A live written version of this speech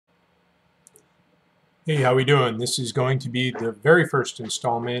Hey, how we doing? This is going to be the very first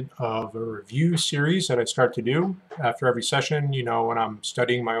installment of a review series that I start to do after every session. You know, when I'm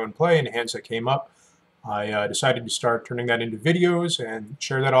studying my own play and hands that came up, I decided to start turning that into videos and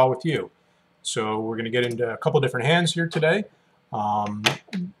share that all with you. So we're going to get into a couple different hands here today. Um,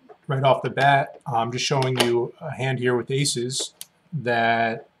 right off the bat, I'm just showing you a hand here with aces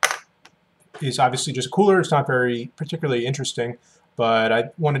that is obviously just cooler. It's not very particularly interesting, but I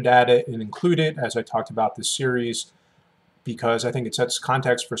wanted to add it and include it as I talked about this series because I think it sets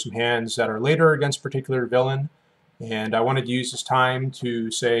context for some hands that are later against a particular villain. And I wanted to use this time to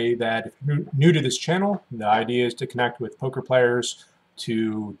say that if you're new to this channel, the idea is to connect with poker players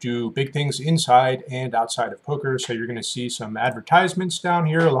to do big things inside and outside of poker. So you're going to see some advertisements down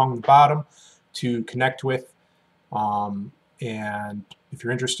here along the bottom to connect with. And if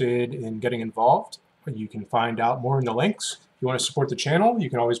you're interested in getting involved, you can find out more in the links. If you want to support the channel,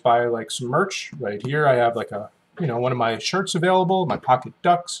 you can always buy like some merch. Right here I have like one of my shirts available, my pocket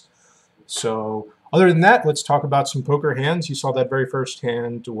ducks. So other than that, let's talk about some poker hands. You saw that very first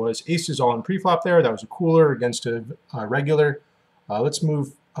hand was aces all in preflop there. That was a cooler against a regular. Let's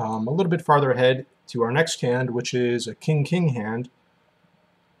move a little bit farther ahead to our next hand, which is a king-king hand.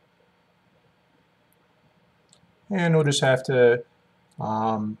 And we'll just have to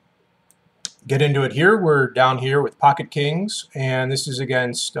get into it here. We're down here with pocket kings, and this is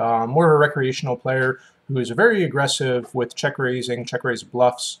against more of a recreational player who is very aggressive with check raising, check raise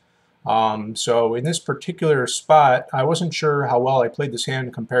bluffs. So in this particular spot, I wasn't sure how well I played this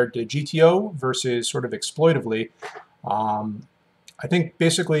hand compared to GTO versus sort of exploitively. I think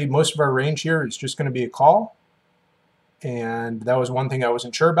basically most of our range here is just going to be a call, and that was one thing I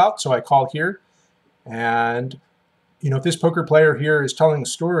wasn't sure about, so I call here. And you know, if this poker player here is telling a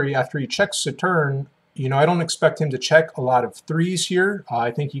story after he checks a turn, you know, I don't expect him to check a lot of threes here.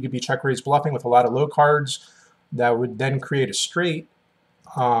 I think he could be check raise bluffing with a lot of low cards that would then create a straight.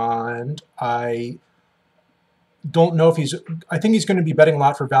 And I don't know if I think he's going to be betting a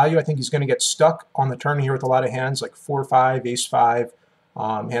lot for value. I think he's going to get stuck on the turn here with a lot of hands like 4-5, ace-5,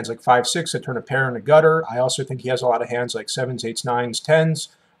 hands like 5-6 that turn a pair and a gutter. I also think he has a lot of hands like 7s, 8s, 9s, 10s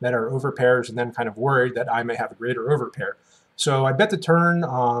that are overpairs, and then kind of worried that I may have a greater overpair. So I bet the turn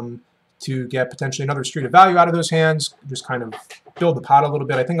to get potentially another street of value out of those hands, just kind of build the pot a little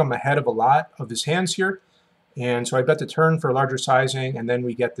bit. I think I'm ahead of a lot of his hands here. And so I bet the turn for larger sizing, and then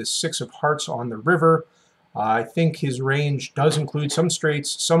we get this 6 of hearts on the river. I think his range does include some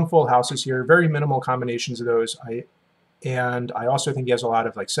straights, some full houses here, very minimal combinations of those. And I also think he has a lot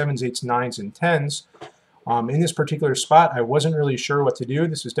of like 7s, 8s, 9s, and 10s. In this particular spot, I wasn't really sure what to do.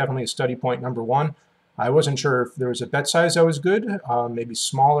 This is definitely a study point number one. I wasn't sure if there was a bet size that was good, maybe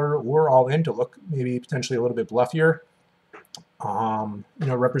smaller or all in to look maybe potentially a little bit bluffier, you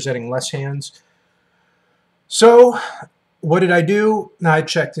know, representing less hands. So what did I do? I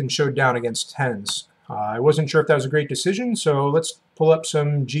checked and showed down against 10s. I wasn't sure if that was a great decision, so let's pull up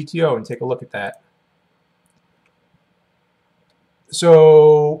some GTO and take a look at that.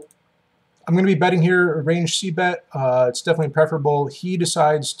 So I'm going to be betting here a range C bet. It's definitely preferable. He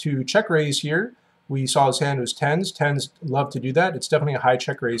decides to check raise here. We saw his hand was 10s. 10s love to do that. It's definitely a high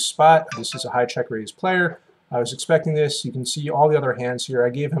check raise spot. This is a high check raise player. I was expecting this. You can see all the other hands here. I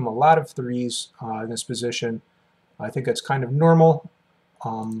gave him a lot of threes in this position. I think that's kind of normal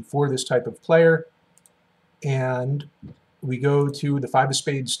for this type of player. And we go to the 5 of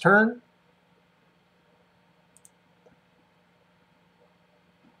spades turn.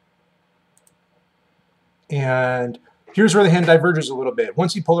 And here's where the hand diverges a little bit.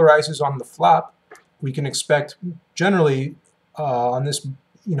 Once he polarizes on the flop, we can expect generally on this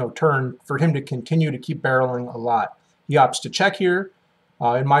turn for him to continue to keep barreling a lot. He opts to check here.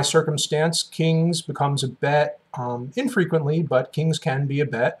 In my circumstance, kings becomes a bet infrequently, but kings can be a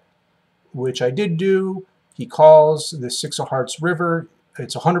bet, which I did do. He calls the 6 of hearts river.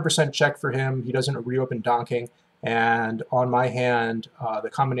 It's 100% check for him. He doesn't reopen donking. And on my hand, the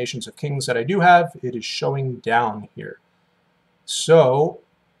combinations of kings that I do have, it is showing down here. So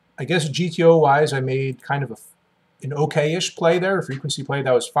I guess GTO-wise, I made kind of an okay-ish play there, a frequency play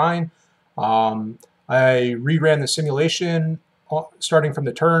that was fine. I reran the simulation starting from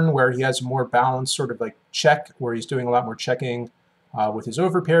the turn where he has a more balanced sort of like check, where he's doing a lot more checking with his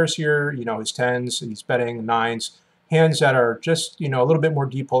overpairs here, you know, his 10s, he's betting 9s, hands that are just, you know, a little bit more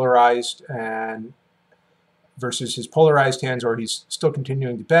depolarized and versus his polarized hands, or he's still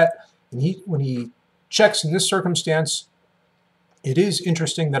continuing to bet. And when he checks in this circumstance, it is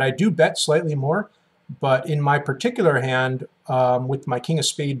interesting that I do bet slightly more, but in my particular hand, with my king of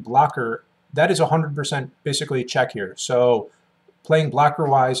spade blocker, that is 100% basically check here. So playing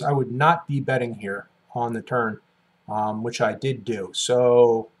blocker-wise, I would not be betting here. on the turn, which I did do.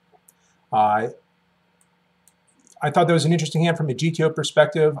 So I thought that was an interesting hand from a GTO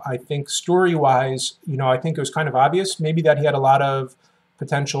perspective. I think story-wise, I think it was kind of obvious. Maybe that he had a lot of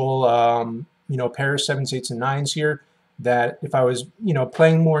potential, pairs, 7s, 8s, and 9s here, that if I was,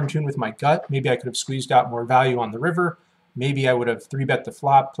 playing more in tune with my gut, maybe I could have squeezed out more value on the river. Maybe I would have 3-bet the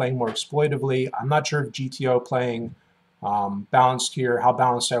flop, playing more exploitively. I'm not sure if GTO playing balanced here, how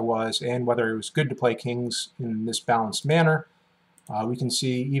balanced I was, and whether it was good to play kings in this balanced manner. We can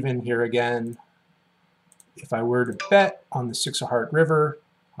see even here again, if I were to bet on the 6 of heart river,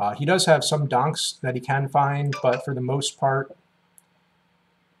 he does have some donks that he can find, but for the most part,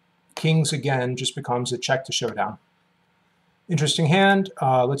 kings again just becomes a check to showdown. Interesting hand.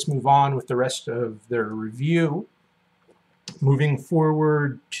 Let's move on with the rest of their review. Moving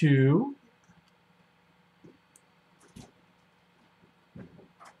forward to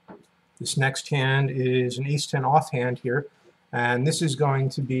this next hand is an ace-10 off hand here, and this is going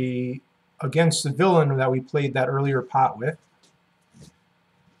to be against the villain that we played that earlier pot with.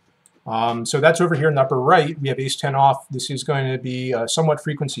 So that's over here in the upper right. We have ace-10 off. This is going to be a somewhat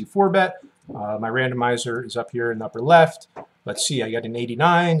frequency 4-bet. My randomizer is up here in the upper left. Let's see, I got an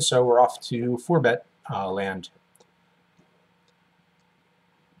 89, so we're off to 4-bet land.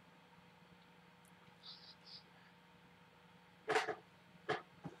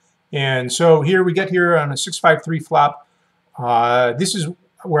 And so here we get here on a 6-5-3 flop. This is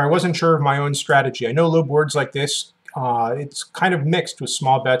where I wasn't sure of my own strategy. I know low boards like this, it's kind of mixed with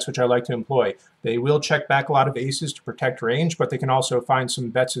small bets, which I like to employ. They will check back a lot of aces to protect range, but they can also find some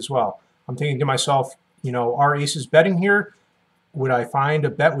bets as well. I'm thinking to myself, are aces betting here? Would I find a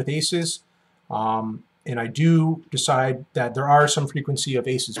bet with aces? And I do decide that there are some frequency of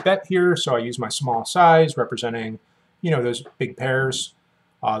aces bet here, so I use my small size representing, those big pairs.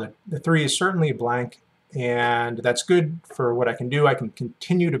 The 3 is certainly a blank, and that's good for what I can do. I can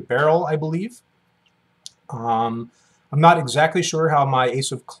continue to barrel, I believe. I'm not exactly sure how my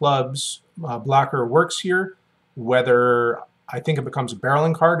ace of clubs blocker works here, whether I think it becomes a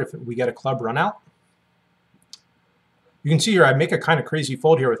barreling card if we get a club run out. You can see here I make a kind of crazy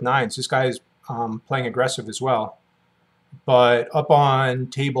fold here with 9s. This guy is playing aggressive as well. But up on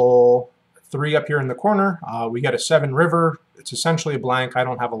table 3 up here in the corner, we get a 7 river. It's essentially a blank. I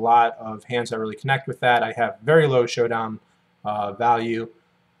don't have a lot of hands that really connect with that. I have very low showdown value.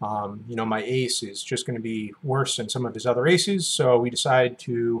 My ace is just going to be worse than some of his other aces, so we decide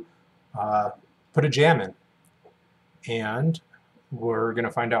to put a jam in. And we're going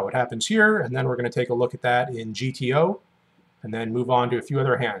to find out what happens here, and then we're going to take a look at that in GTO, and then move on to a few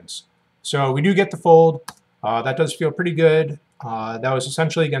other hands. So we do get the fold. That does feel pretty good. That was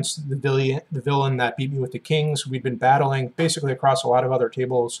essentially against the villain that beat me with the kings. We've been battling basically across a lot of other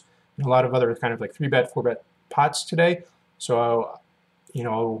tables and a lot of other kind of like 3-bet, 4-bet pots today. So,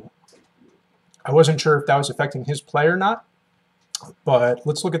 I wasn't sure if that was affecting his play or not, but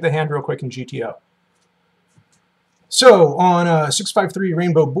let's look at the hand real quick in GTO. So on a 6-5-3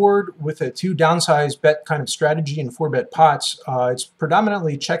 rainbow board with a 2 downsize bet kind of strategy and 4-bet pots, it's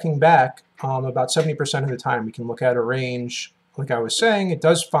predominantly checking back about 70% of the time. We can look at a range. Like I was saying, it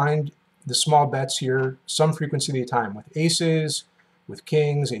does find the small bets here some frequency of the time with aces, with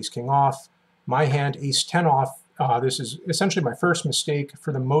kings, ace-king off. My hand, ace-10 off. This is essentially my first mistake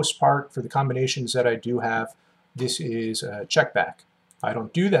for the most part for the combinations that I do have. This is a check back. I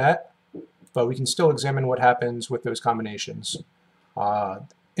don't do that, but we can still examine what happens with those combinations.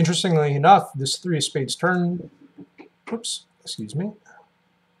 Interestingly enough, this 3 of spades turn,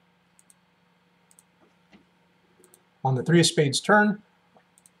 on the 3 of spades turn,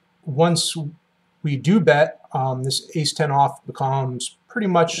 once we do bet, this ace-10 off becomes pretty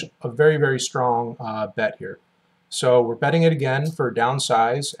much a very, very strong bet here. So we're betting it again for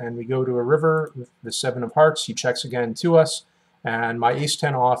downsize, and we go to a river with the 7 of hearts. He checks again to us, and my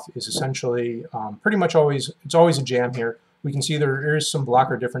ace-10 off is essentially pretty much always, it's always a jam here. We can see there is some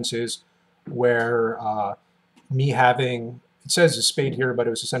blocker differences where me having, it says a spade here, but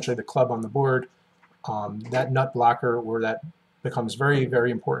it was essentially the club on the board. That nut blocker where that becomes very,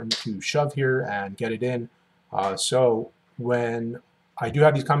 very important to shove here and get it in. So when I do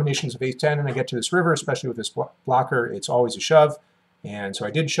have these combinations of ace-10 and I get to this river, especially with this blocker, it's always a shove. And so I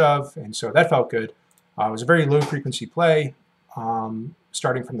did shove, and so that felt good. It was a very low frequency play.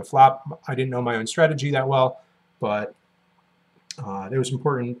 Starting from the flop, I didn't know my own strategy that well, but it was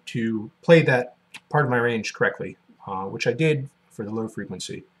important to play that part of my range correctly, which I did for the low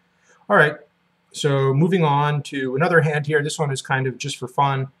frequency. All right, so moving on to another hand here. This one is kind of just for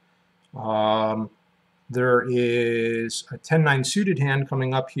fun. There is a 10-9 suited hand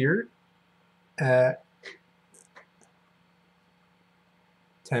coming up here, at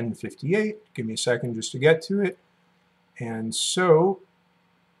 10:58. Give me a second just to get to it. And so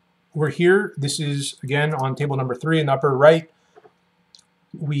we're here. This is, again, on table number 3 in the upper right.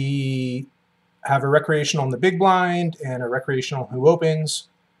 We have a recreational in the big blind and a recreational who opens.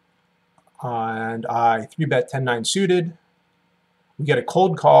 And I 3-bet 10-9 suited. We get a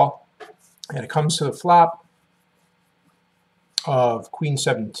cold call, and it comes to the flop of Queen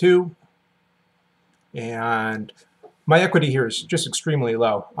 7-2. And my equity here is just extremely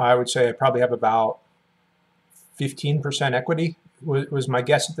low. I would say I probably have about 15% equity was my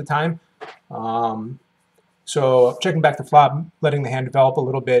guess at the time. So checking back the flop, letting the hand develop a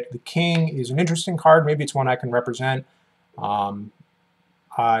little bit. The king is an interesting card. Maybe it's one I can represent.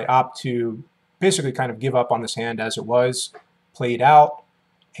 I opt to basically kind of give up on this hand as it was played out.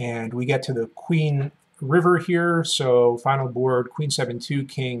 And we get to the queen river here. So final board, Queen 7-2,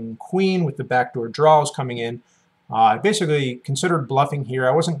 King, Queen with the backdoor draws coming in. I basically considered bluffing here.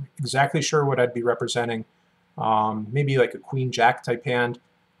 I wasn't exactly sure what I'd be representing. Maybe like a Queen Jack type hand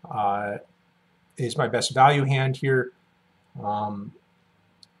is my best value hand here. But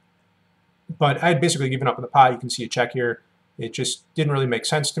I had basically given up on the pot. You can see a check here. It just didn't really make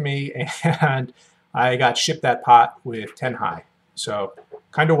sense to me, and I got shipped that pot with 10 high. So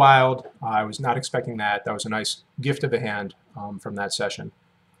kind of wild. I was not expecting that. That was a nice gift of a hand from that session.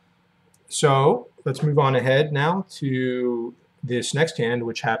 So let's move on ahead now to this next hand,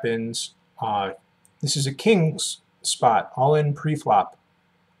 which happens. This is a king's spot, all in pre-flop,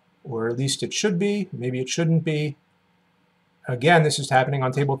 or at least it should be. Maybe it shouldn't be. Again, this is happening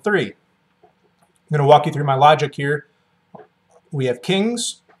on table 3. I'm going to walk you through my logic here. We have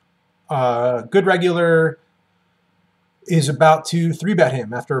kings. Good regular is about to 3-bet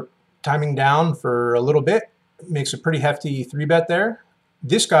him after timing down for a little bit. Makes a pretty hefty 3-bet there.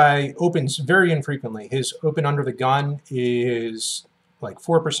 This guy opens very infrequently. His open under the gun is like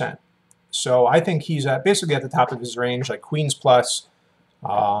 4%. So I think he's basically at the top of his range, like queens plus.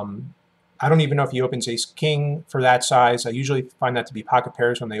 I don't even know if he opens ace-king for that size. I usually find that to be pocket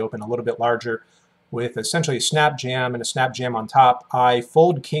pairs when they open a little bit larger. With essentially a snap jam and a snap jam on top, I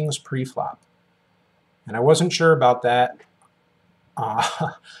fold kings pre-flop. And I wasn't sure about that.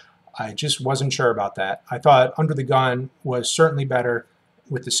 I just wasn't sure about that. I thought under the gun was certainly better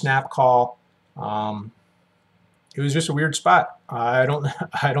with the snap call. It was just a weird spot. I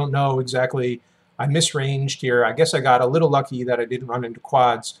don't know exactly. I misranged here. I guess I got a little lucky that I didn't run into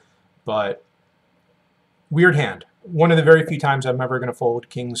quads, but weird hand. One of the very few times I'm ever going to fold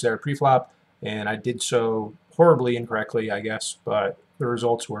kings there pre-flop. And I did so horribly incorrectly, I guess, but the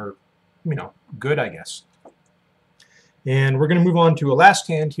results were, good, I guess. And we're going to move on to a last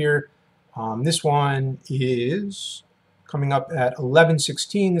hand here. This one is coming up at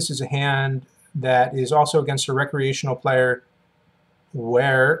 11-16. This is a hand that is also against a recreational player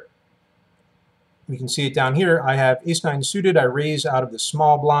where we can see it down here. I have ace-9 suited. I raise out of the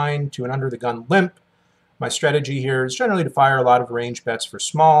small blind to an under-the-gun limp. My strategy here is generally to fire a lot of range bets for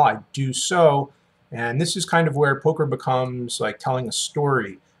small. I do so, and this is kind of where poker becomes like telling a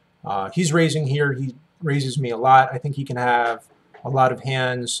story. He's raising here. He raises me a lot. I think he can have a lot of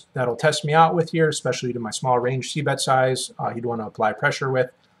hands that'll test me out with here, especially to my small range c-bet size. He'd want to apply pressure with.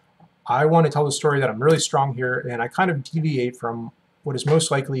 I want to tell the story that I'm really strong here, and I kind of deviate from what is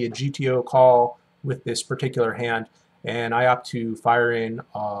most likely a GTO call with this particular hand, and I opt to fire in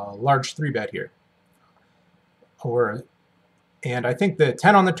a large 3-bet here. And I think the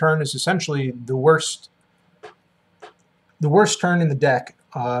 10 on the turn is essentially the worst turn in the deck.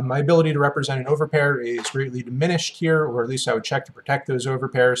 My ability to represent an overpair is greatly diminished here, or at least I would check to protect those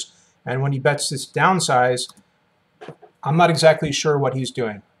overpairs. And when he bets this downsize, I'm not exactly sure what he's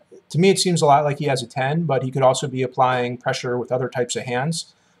doing. To me, it seems a lot like he has a 10, but he could also be applying pressure with other types of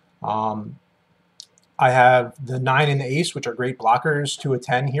hands. I have the 9 and the ace, which are great blockers to a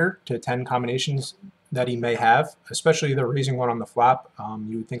 10 here, to 10 combinations that he may have, especially the raising one on the flop.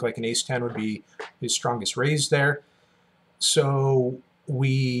 You would think like an ace-10 would be his strongest raise there. So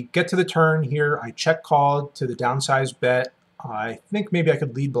we get to the turn here. I check called to the downsized bet. I think maybe I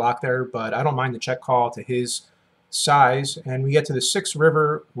could lead block there, but I don't mind the check call to his size. And we get to the 6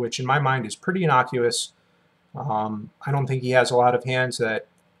 river, which in my mind is pretty innocuous. I don't think he has a lot of hands that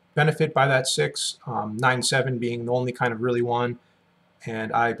benefit by that 6, 9-7 being the only kind of really one.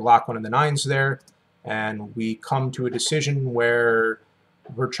 And I block one of the 9s there. And we come to a decision where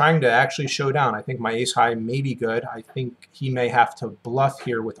we're trying to actually show down. I think my ace high may be good. I think he may have to bluff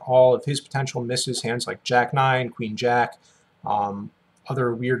here with all of his potential misses, hands like Jack-9, Queen-Jack,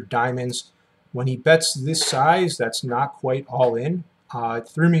 other weird diamonds. When he bets this size, that's not quite all in. it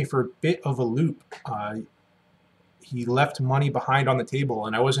threw me for a bit of a loop. He left money behind on the table,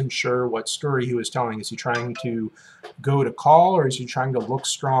 and I wasn't sure what story he was telling. Is he trying to go to call, or is he trying to look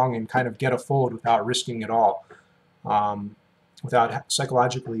strong and kind of get a fold without risking it all, without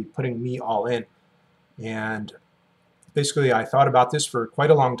psychologically putting me all in? And basically, I thought about this for quite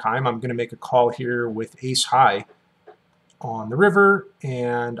a long time. I'm going to make a call here with ace high on the river,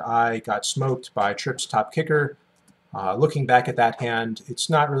 and I got smoked by Tripp's top kicker. Looking back at that hand, it's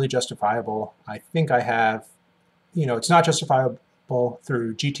not really justifiable. I think I have, it's not justifiable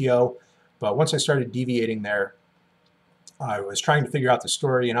through GTO, but once I started deviating there, I was trying to figure out the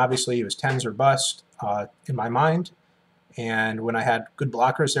story, and obviously it was tens or bust in my mind. And when I had good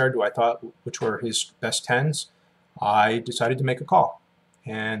blockers there, I thought which were his best tens, I decided to make a call.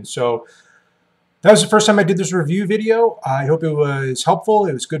 And so that was the first time I did this review video. I hope it was helpful.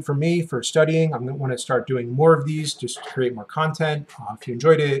 It was good for me for studying. I'm going to want to start doing more of these just to create more content. If you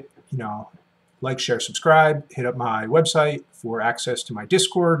enjoyed it, like, share, subscribe. Hit up my website for access to my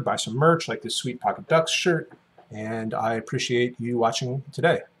Discord. Buy some merch like this sweet Pocket Ducks shirt. And I appreciate you watching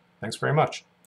today. Thanks very much.